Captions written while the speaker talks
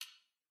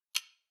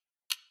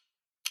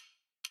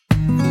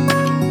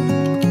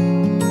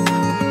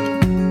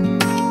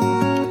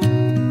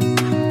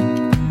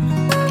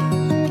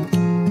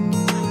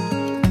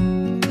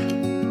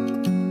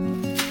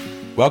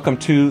Welcome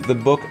to the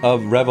book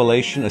of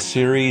Revelation, a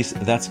series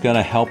that's going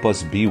to help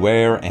us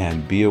beware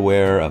and be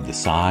aware of the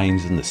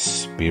signs and the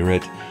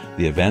spirit,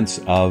 the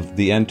events of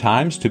the end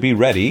times, to be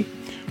ready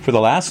for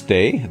the last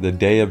day, the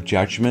day of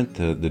judgment,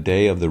 the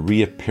day of the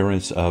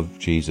reappearance of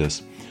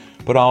Jesus,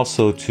 but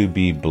also to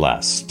be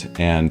blessed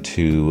and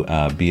to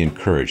be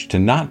encouraged, to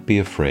not be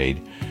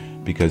afraid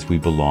because we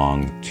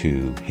belong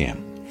to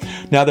Him.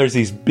 Now, there's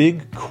these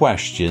big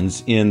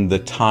questions in the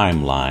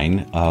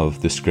timeline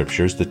of the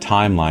Scriptures, the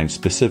timeline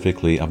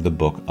specifically of the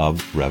book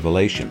of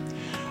Revelation.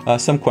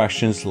 Some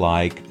questions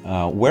like,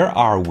 where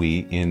are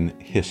we in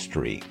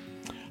history?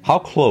 How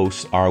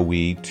close are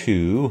we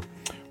to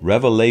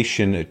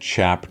Revelation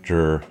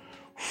chapter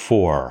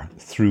 4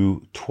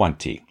 through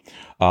 20?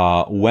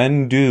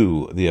 When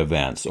do the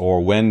events,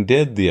 or when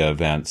did the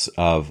events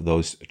of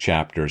those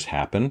chapters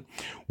happen?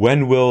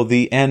 When will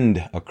the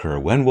end occur?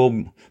 When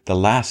will the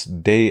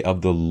last day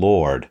of the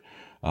Lord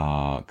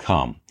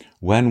come?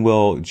 When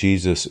will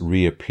Jesus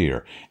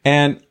reappear?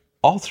 And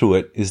all through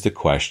it is the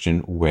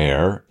question,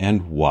 where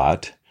and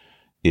what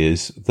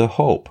is the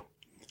hope?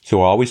 So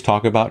we always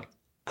talk about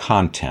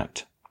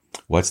content.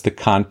 What's the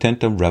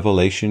content of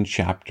Revelation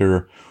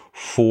chapter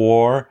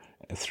 4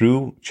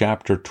 through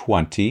chapter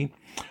 20?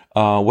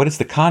 What is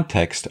the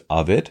context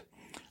of it?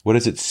 What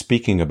is it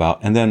speaking about?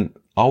 And then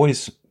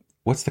always,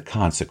 what's the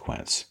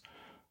consequence?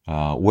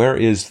 Where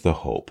is the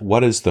hope?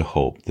 What is the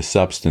hope? The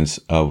substance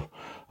of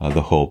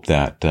the hope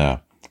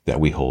that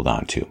we hold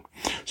on to.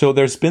 So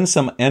there's been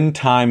some end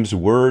times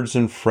words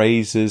and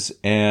phrases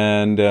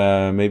and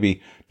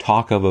maybe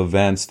talk of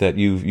events that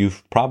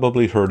you've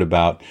probably heard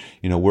about.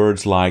 You know,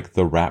 words like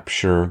the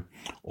rapture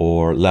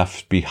or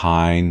left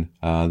behind,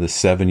 the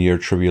 7-year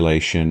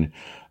tribulation.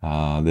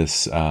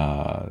 This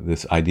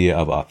idea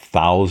of a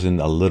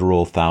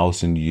literal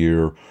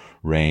 1,000-year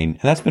reign. And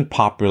that's been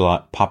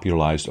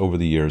popularized over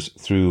the years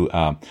through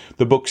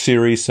the book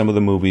series, some of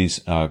the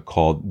movies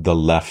called the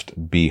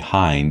Left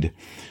Behind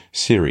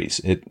series.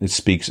 It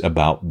speaks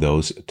about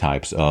those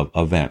types of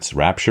events.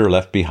 Rapture,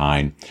 left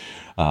behind,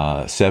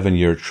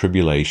 7-year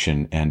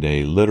tribulation, and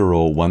a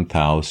literal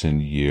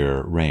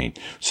 1,000-year reign.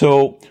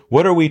 So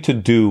what are we to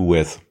do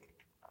with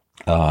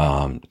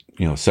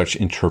such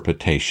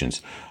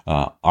interpretations?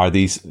 Are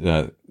these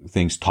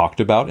things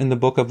talked about in the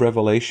book of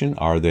Revelation?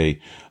 Are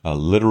they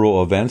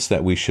literal events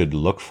that we should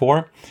look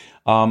for?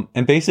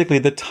 And basically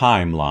the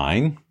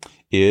timeline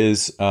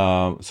is,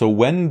 so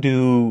when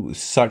do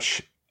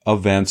such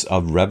events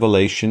of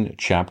Revelation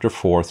chapter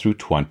 4 through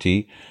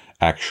 20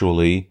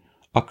 actually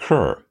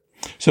occur?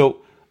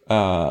 So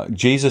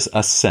Jesus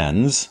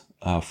ascends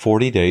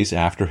 40 days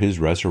after his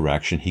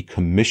resurrection. He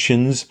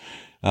commissions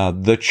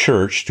the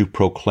church to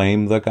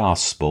proclaim the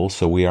gospel.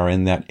 So we are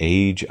in that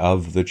age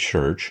of the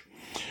church.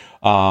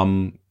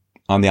 On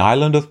the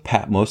island of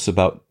Patmos,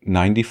 about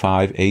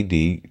 95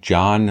 AD,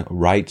 John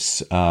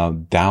writes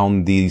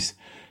down these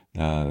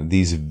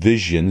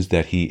visions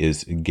that he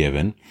is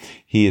given.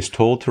 He is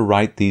told to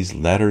write these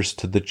letters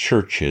to the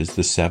churches,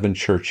 the 7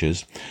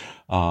 churches,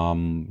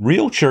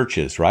 real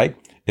churches, right?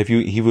 If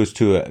he was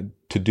to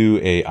do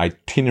a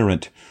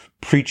itinerant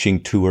preaching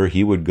tour,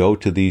 he would go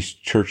to these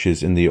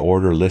churches in the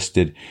order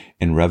listed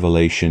in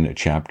Revelation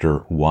chapter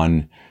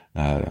 1,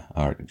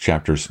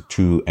 chapters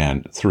 2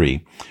 and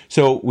 3.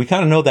 So we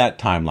kind of know that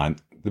timeline.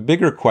 The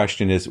bigger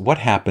question is, what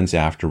happens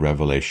after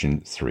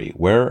Revelation 3?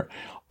 Where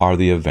are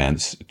the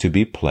events to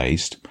be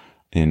placed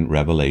in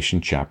Revelation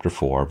chapter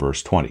 4,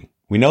 verse 20?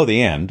 We know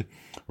the end,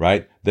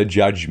 right? The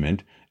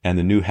judgment and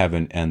the new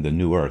heaven and the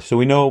new earth. So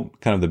we know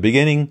kind of the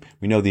beginning.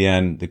 We know the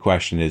end. The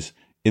question is,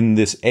 in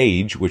this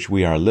age which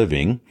we are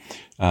living,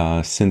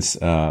 since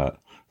the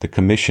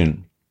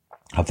commission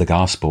of the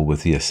gospel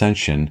with the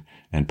ascension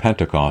and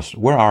Pentecost,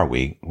 where are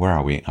we? Where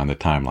are we on the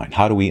timeline?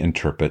 How do we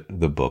interpret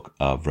the book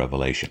of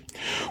Revelation?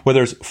 Well,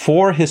 there's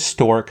 4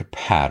 historic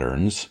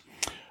patterns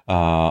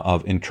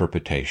of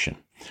interpretation.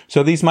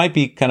 So these might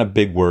be kind of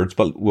big words,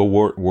 but we'll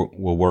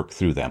work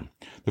through them.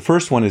 The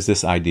first one is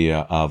this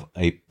idea of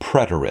a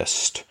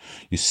preterist.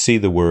 You see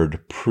the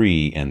word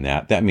pre in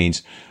that. That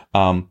means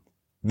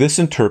this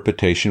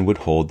interpretation would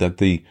hold that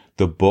the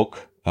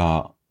book,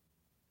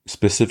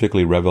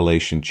 specifically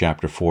Revelation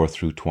chapter 4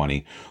 through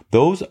 20,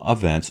 those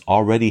events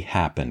already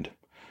happened.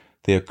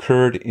 They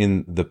occurred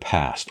in the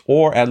past,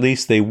 or at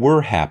least they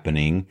were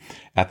happening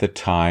at the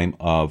time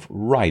of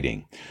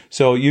writing.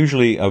 So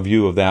usually a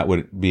view of that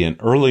would be an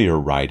earlier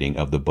writing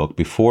of the book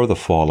before the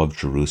fall of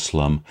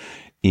Jerusalem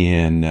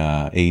in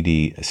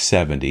AD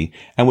 70,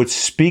 and would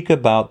speak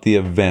about the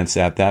events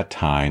at that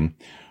time,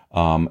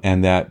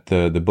 and that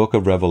the book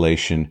of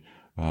Revelation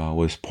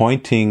was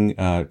pointing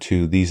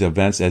to these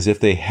events as if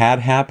they had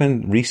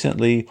happened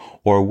recently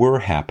or were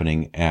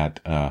happening at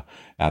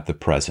the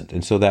present.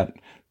 And so that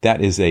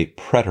is a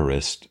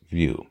preterist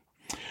view.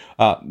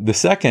 The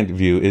second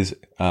view is,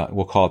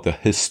 we'll call it the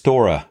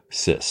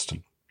historicist.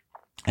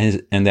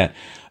 And that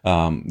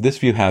this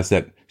view has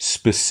that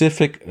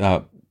specific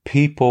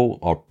people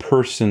or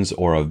persons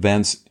or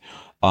events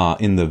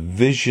in the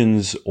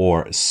visions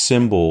or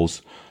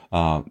symbols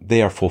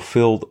they are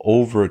fulfilled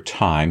over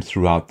time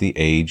throughout the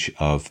age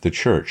of the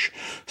church.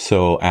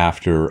 So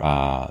after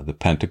the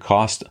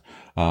Pentecost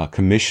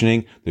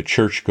commissioning, the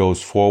church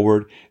goes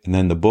forward, and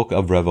then the book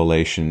of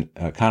Revelation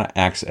kind of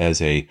acts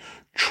as a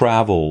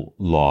travel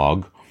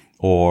log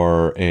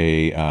or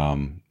a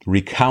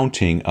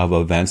recounting of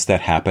events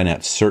that happen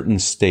at certain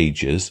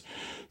stages,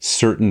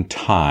 certain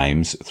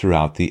times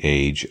throughout the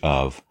age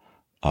of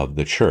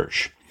the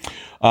church.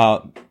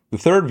 The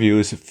third view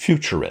is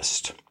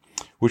futurist,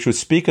 which would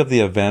speak of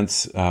the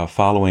events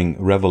following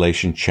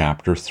Revelation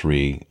chapter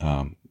 3,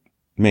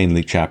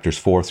 mainly chapters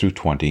 4 through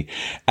 20,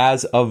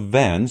 as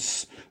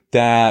events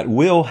that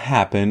will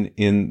happen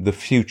in the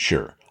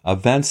future,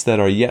 events that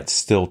are yet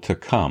still to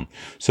come.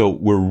 So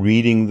we're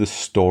reading the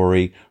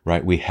story,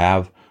 right? We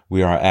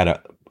are at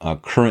a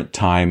current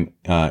time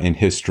in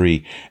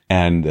history,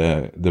 and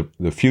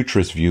the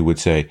futurist view would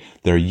say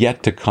they're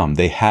yet to come.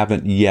 They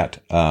haven't yet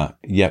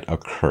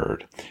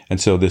occurred. And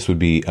so this would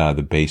be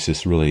the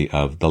basis really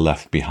of the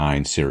Left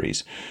Behind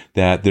series,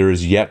 that there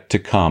is yet to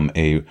come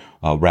a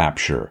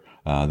rapture,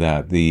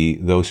 that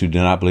those who do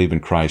not believe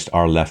in Christ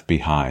are left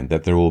behind,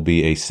 that there will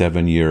be a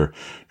 7-year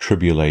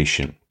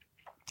tribulation.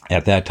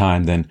 At that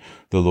time, then,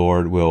 the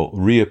Lord will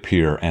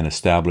reappear and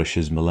establish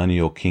his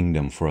millennial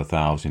kingdom for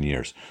 1,000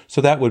 years. So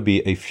that would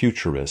be a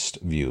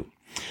futurist view.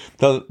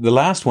 The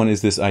last one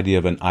is this idea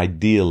of an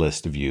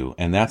idealist view,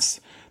 and that's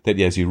that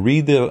as you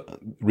read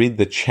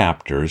the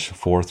chapters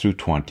 4 through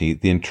 20,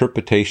 the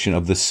interpretation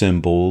of the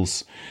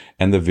symbols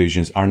and the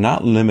visions are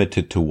not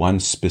limited to one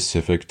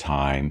specific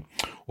time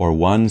or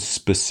one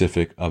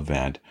specific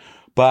event,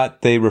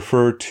 but they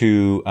refer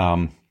to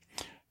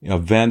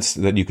events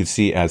that you could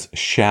see as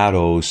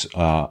shadows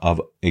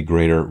of a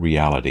greater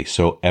reality.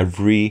 So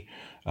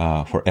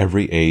for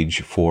every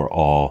age, for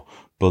all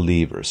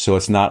believers. So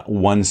it's not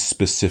one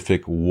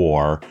specific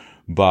war,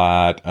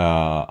 but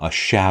a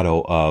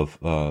shadow of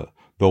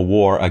the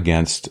war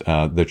against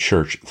the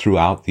church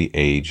throughout the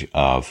age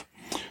of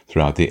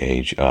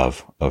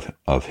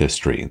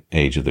history,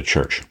 age of the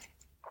church.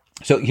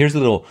 So here's a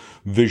little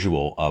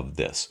visual of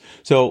this.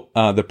 So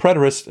the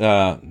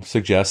preterist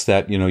suggests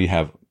that you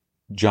have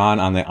John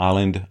on the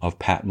island of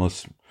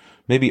Patmos,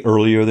 maybe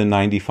earlier than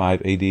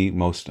 95 AD.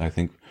 Most, I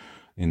think,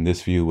 in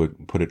this view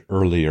would put it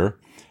earlier.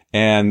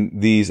 And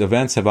these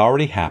events have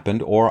already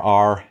happened or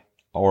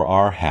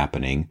are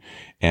happening.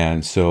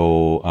 And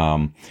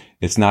so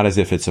it's not as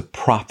if it's a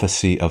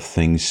prophecy of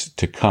things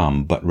to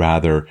come, but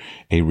rather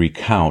a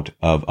recount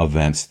of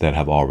events that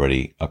have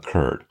already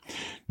occurred.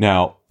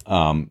 Now,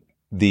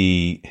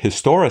 the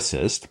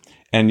historicist,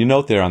 and you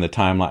note there on the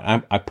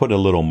timeline, I put a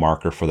little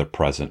marker for the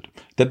present.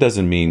 That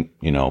doesn't mean,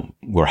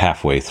 we're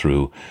halfway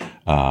through.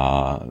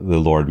 The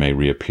Lord may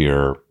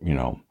reappear,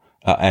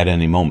 at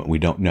any moment. We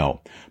don't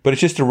know. But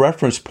it's just a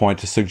reference point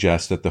to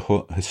suggest that the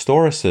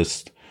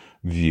historicist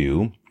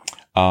view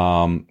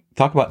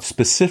talk about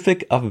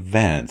specific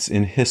events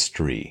in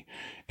history.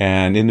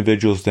 And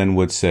individuals then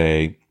would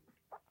say,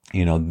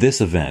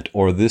 this event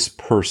or this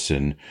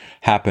person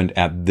happened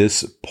at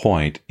this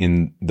point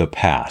in the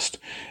past.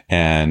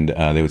 And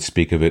they would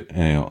speak of it,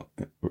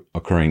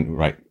 occurring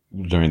right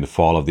during the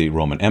fall of the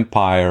Roman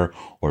Empire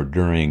or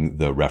during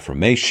the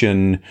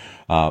Reformation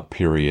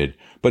period.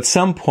 But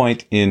some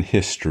point in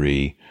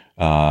history,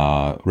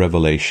 the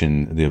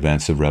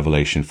events of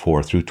Revelation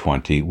 4 through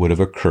 20 would have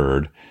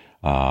occurred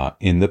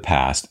in the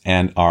past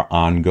and are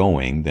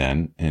ongoing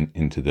then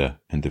into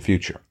the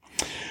future.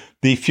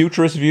 The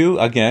futurist view,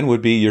 again,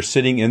 would be you're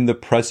sitting in the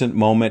present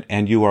moment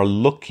and you are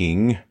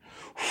looking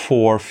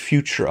for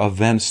future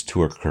events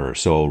to occur.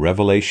 So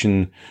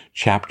Revelation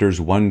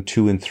chapters 1,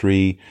 2, and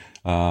 3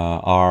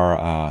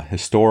 are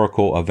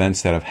historical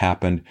events that have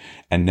happened,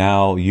 and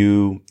now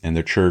you and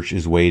the church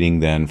is waiting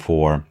then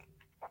for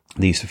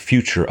these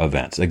future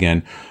events.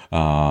 Again,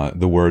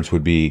 the words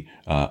would be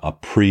a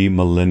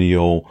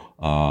premillennial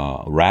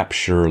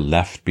rapture,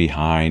 left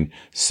behind,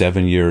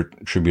 7-year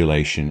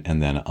tribulation,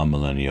 and then a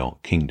millennial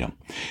kingdom.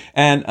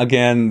 And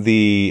again,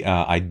 the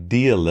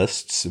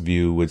idealists'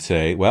 view would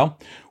say, well,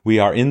 we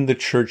are in the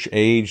church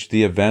age.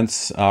 The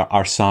events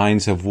are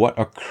signs of what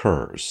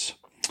occurs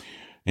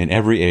in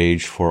every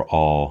age for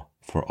all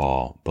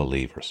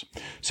believers.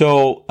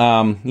 So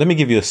let me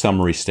give you a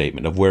summary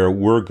statement of where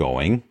we're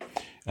going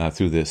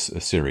through this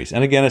series.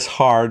 And again, it's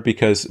hard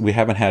because we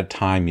haven't had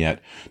time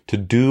yet to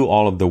do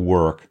all of the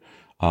work.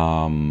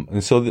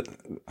 And so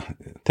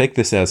take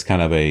this as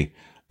kind of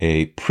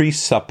a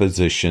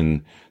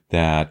presupposition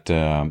that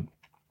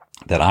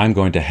I'm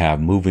going to have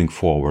moving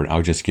forward.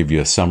 I'll just give you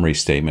a summary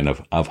statement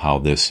of how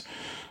this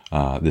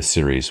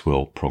series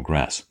will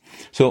progress.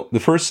 So the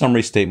first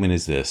summary statement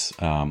is this.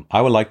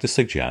 I would like to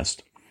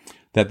suggest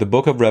that the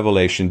book of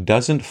Revelation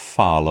doesn't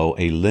follow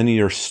a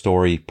linear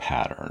story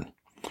pattern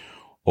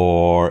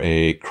or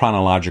a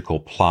chronological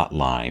plot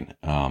line.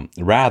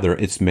 Rather,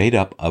 it's made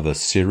up of a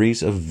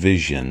series of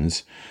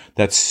visions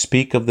that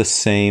speak of the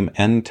same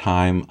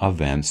end-time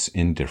events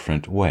in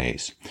different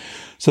ways.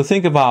 So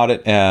think about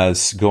it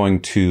as going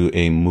to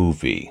a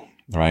movie.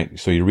 right?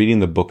 So you're reading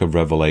the book of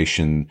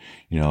Revelation,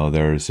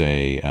 there's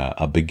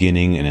a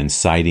beginning, an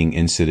inciting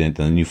incident,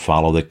 and then you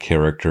follow the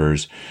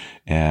characters,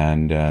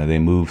 and they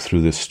move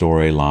through the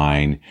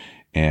storyline,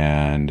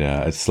 and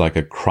it's like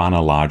a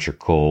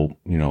chronological,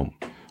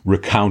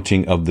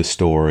 recounting of the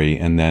story,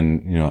 and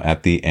then,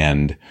 at the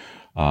end,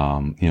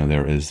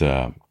 there is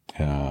a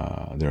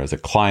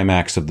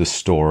climax of the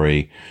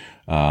story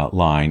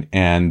line,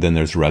 and then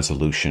there's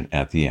resolution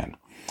at the end.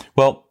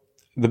 Well,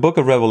 the book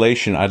of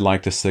Revelation, I'd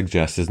like to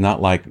suggest, is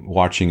not like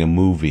watching a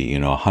movie,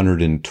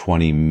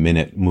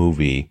 120-minute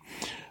movie,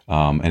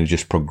 and it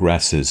just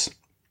progresses,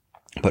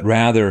 but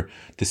rather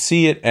to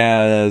see it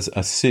as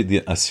a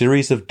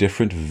series of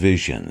different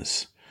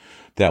visions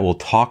that will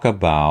talk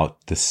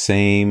about the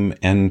same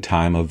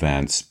end-time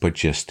events, but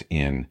just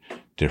in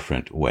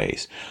different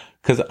ways.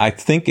 Because I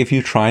think if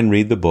you try and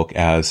read the book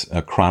as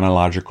a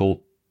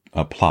chronological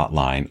plot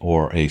line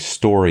or a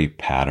story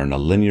pattern, a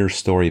linear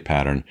story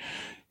pattern,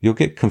 you'll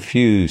get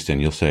confused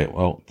and you'll say,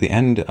 well, the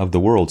end of the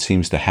world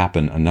seems to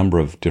happen a number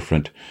of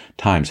different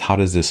times. How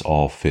does this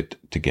all fit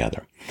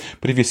together?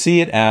 But if you see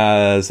it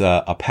as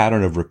a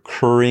pattern of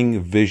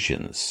recurring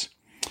visions,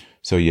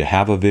 so you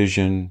have a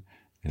vision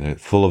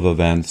full of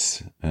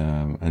events,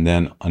 and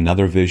then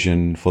another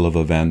vision full of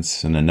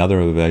events, and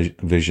another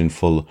vision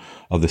full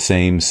of the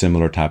same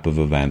similar type of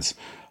events,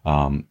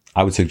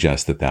 I would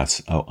suggest that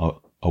that's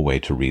a way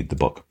to read the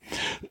book.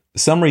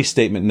 Summary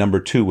statement number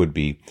 2 would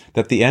be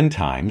that the end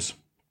times,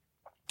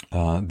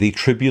 the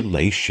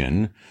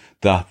tribulation,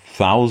 the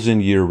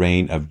 1,000-year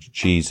reign of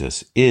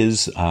Jesus,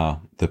 is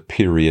the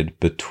period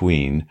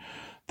between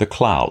the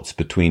clouds,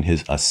 between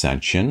his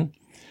ascension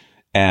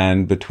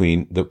and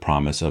between the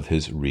promise of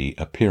his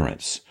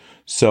reappearance.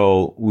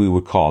 So we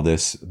would call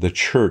this the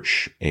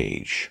church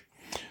age.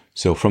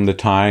 So from the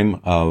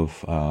time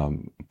of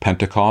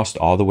Pentecost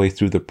all the way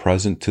through the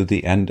present to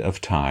the end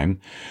of time,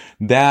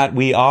 that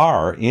we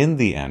are in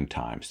the end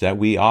times, that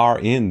we are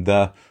in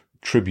the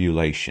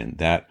tribulation,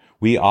 that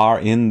we are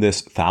in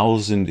this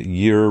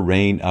 1,000-year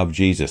reign of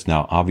Jesus.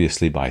 Now,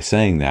 obviously, by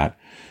saying that,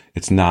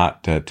 it's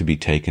not to be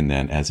taken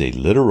then as a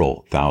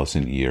literal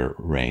 1,000-year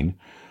reign,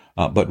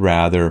 but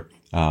rather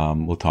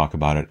we'll talk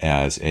about it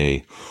as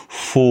a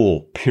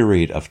full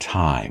period of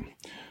time.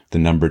 The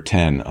number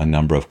 10, a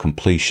number of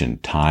completion,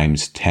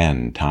 times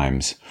 10,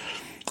 times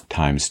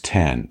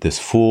 10. This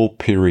full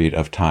period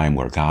of time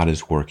where God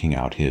is working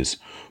out his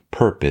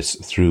purpose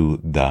through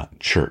the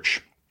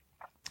church.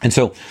 And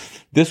so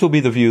this will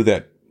be the view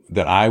that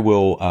I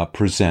will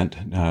present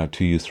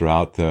to you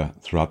throughout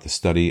the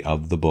study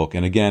of the book.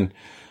 And again,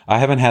 I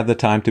haven't had the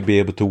time to be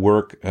able to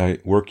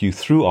work you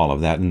through all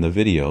of that in the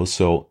videos.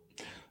 So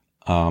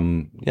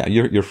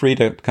you're free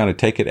to kind of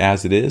take it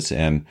as it is.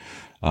 And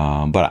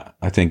but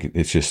I think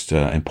it's just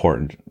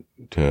important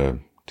to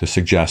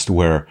suggest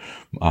where,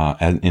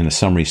 in a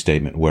summary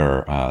statement,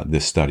 where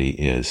this study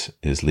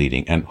is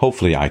leading. And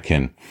hopefully I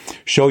can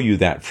show you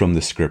that from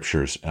the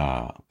scriptures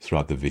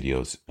throughout the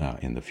videos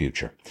in the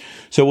future.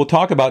 So we'll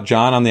talk about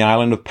John on the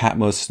island of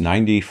Patmos,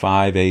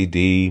 95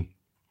 AD,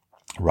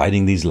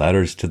 writing these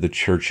letters to the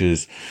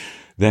churches.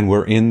 Then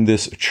we're in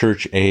this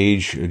church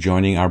age,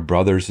 joining our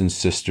brothers and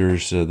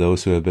sisters,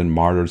 those who have been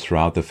martyred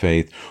throughout the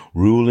faith,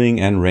 ruling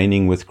and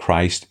reigning with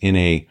Christ in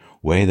a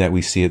way that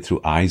we see it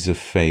through eyes of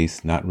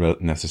faith,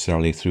 not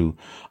necessarily through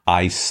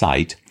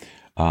eyesight.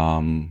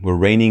 We're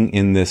reigning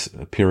in this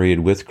period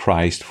with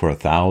Christ for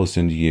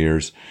 1,000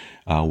 years,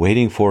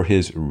 waiting for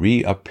his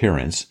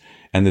reappearance.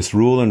 And this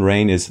rule and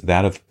reign is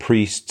that of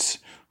priests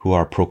who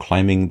are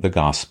proclaiming the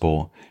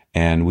gospel.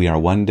 And we are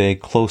one day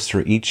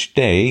closer each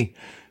day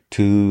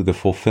to the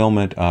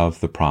fulfillment of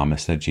the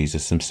promise that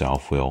Jesus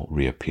himself will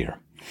reappear.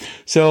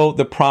 So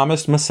the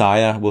promised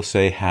Messiah, we'll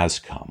say, has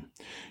come.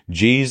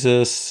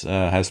 Jesus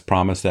has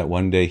promised that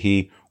one day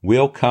he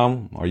will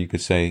come, or you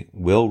could say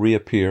will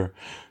reappear.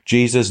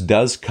 Jesus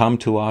does come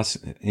to us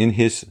in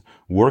his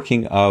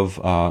working of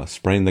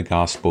spreading the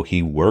gospel.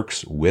 He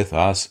works with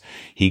us.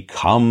 He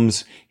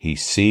comes, he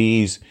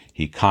sees,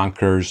 he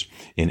conquers.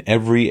 In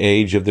every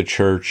age of the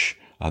church,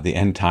 the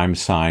end time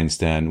signs,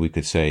 then we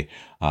could say,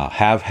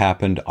 have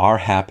happened, are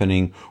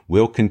happening,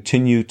 will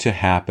continue to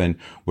happen.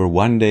 We're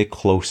one day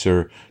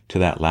closer to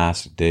that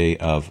last day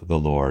of the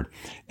Lord.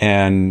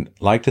 And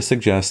like to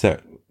suggest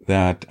that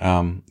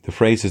the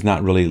phrase is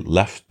not really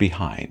left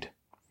behind,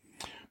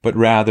 but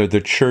rather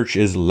the church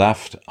is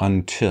left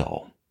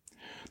until.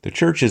 The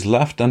church is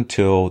left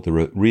until the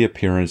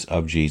reappearance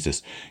of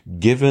Jesus,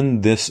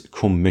 given this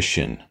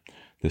commission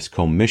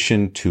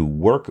to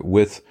work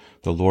with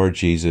the Lord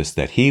Jesus,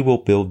 that he will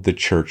build the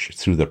church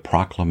through the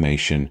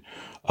proclamation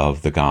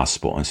of the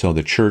gospel. And so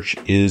the church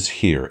is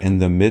here in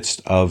the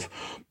midst of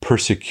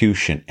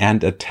persecution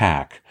and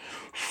attack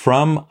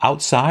from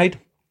outside,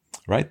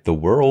 right, the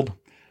world,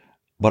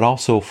 but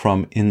also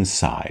from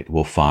inside.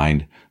 We'll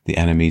find the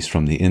enemies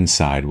from the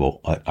inside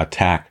will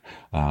attack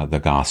the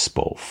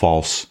gospel,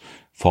 false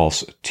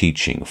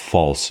teaching,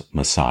 false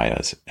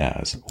messiahs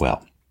as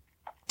well.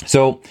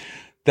 So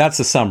that's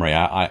the summary.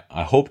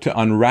 I hope to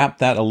unwrap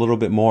that a little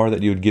bit more,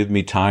 that you would give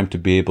me time to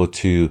be able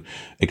to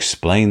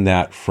explain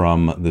that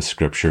from the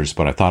scriptures.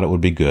 But I thought it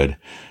would be good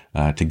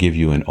to give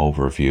you an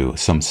overview,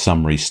 some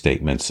summary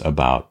statements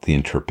about the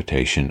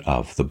interpretation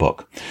of the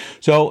book.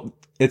 So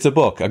it's a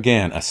book,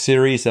 again, a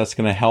series that's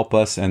going to help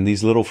us, and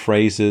these little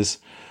phrases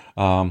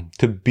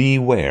to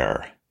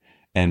beware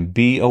and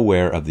be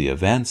aware of the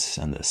events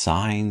and the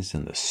signs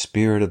and the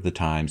spirit of the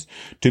times,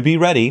 to be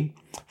ready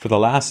for the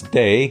last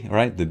day,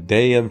 right? The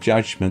day of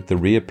judgment, the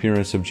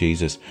reappearance of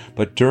Jesus.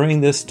 But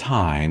during this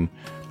time,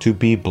 to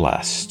be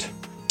blessed,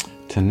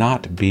 to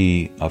not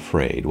be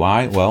afraid.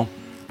 Why? Well,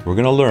 we're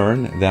going to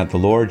learn that the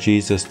Lord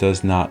Jesus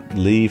does not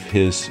leave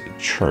his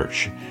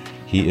church.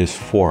 He is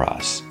for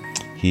us.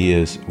 He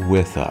is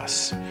with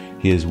us.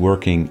 He is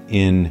working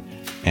in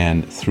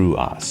and through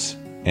us.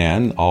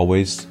 And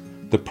always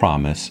the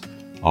promise,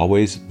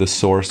 always the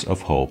source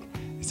of hope,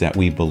 is that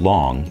we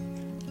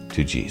belong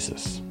to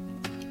Jesus.